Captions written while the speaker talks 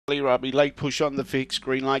Gawler-14052017-Race-11. Late push on the fix.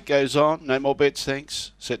 Green light goes on. No more bets,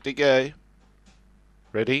 thanks. Set to go.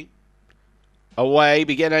 Ready? Away,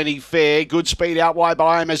 began only fair. Good speed out wide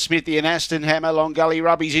by Emma Smithy and Aston Hammer. Long Gully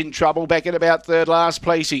Rubby's in trouble. Back at about third last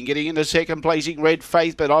placing. Getting into second placing, Red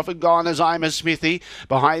Faith, but often gone as Emma Smithy.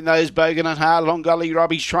 Behind those, Bogan and Hard. Long Gully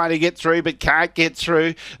Rubby's trying to get through, but can't get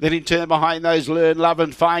through. Then in turn behind those, Learn, Love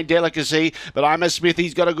and Fine Delicacy. But Emma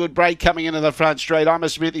Smithy's got a good break coming into the front straight. Emma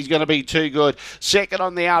Smithy's going to be too good. Second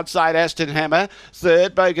on the outside, Aston Hammer.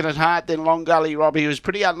 Third, Bogan and Hart. Then Long Gully Robbie, who was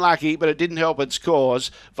pretty unlucky, but it didn't help its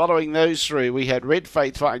cause. Following those through, we had Red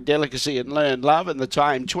Faith, Fine Delicacy and Learn Love, and the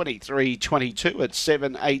time 23:22 at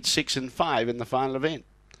 7, 8, 6 and 5 in the final event.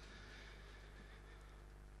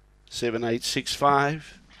 7, 8, 6,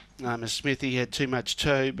 5. Smithy had too much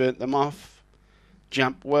toe, burnt them off.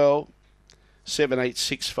 Jumped well. 7, 8,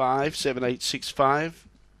 6, 5. 7, 8, 6, 5.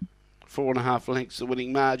 4.5 lengths the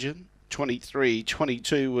winning margin.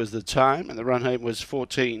 23:22 was the time, and the run home was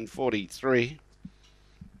 14:43.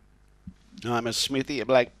 I'm a Smithy, a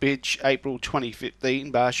black bitch, April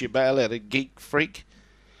 2015. Barsha Bale out of Geek Freak.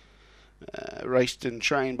 Raced and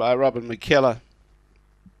trained by Robin McKellar.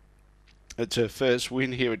 It's her first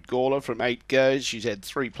win here at Gawler from 8 goes. She's had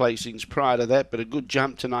 3 placings prior to that, but a good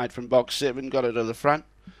jump tonight from box 7. Got her to the front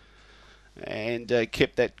and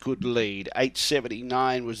kept that good lead.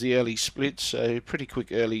 8.79 was the early split, so pretty quick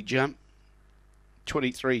early jump.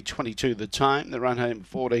 23:22 the time. The run home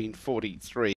 14:43.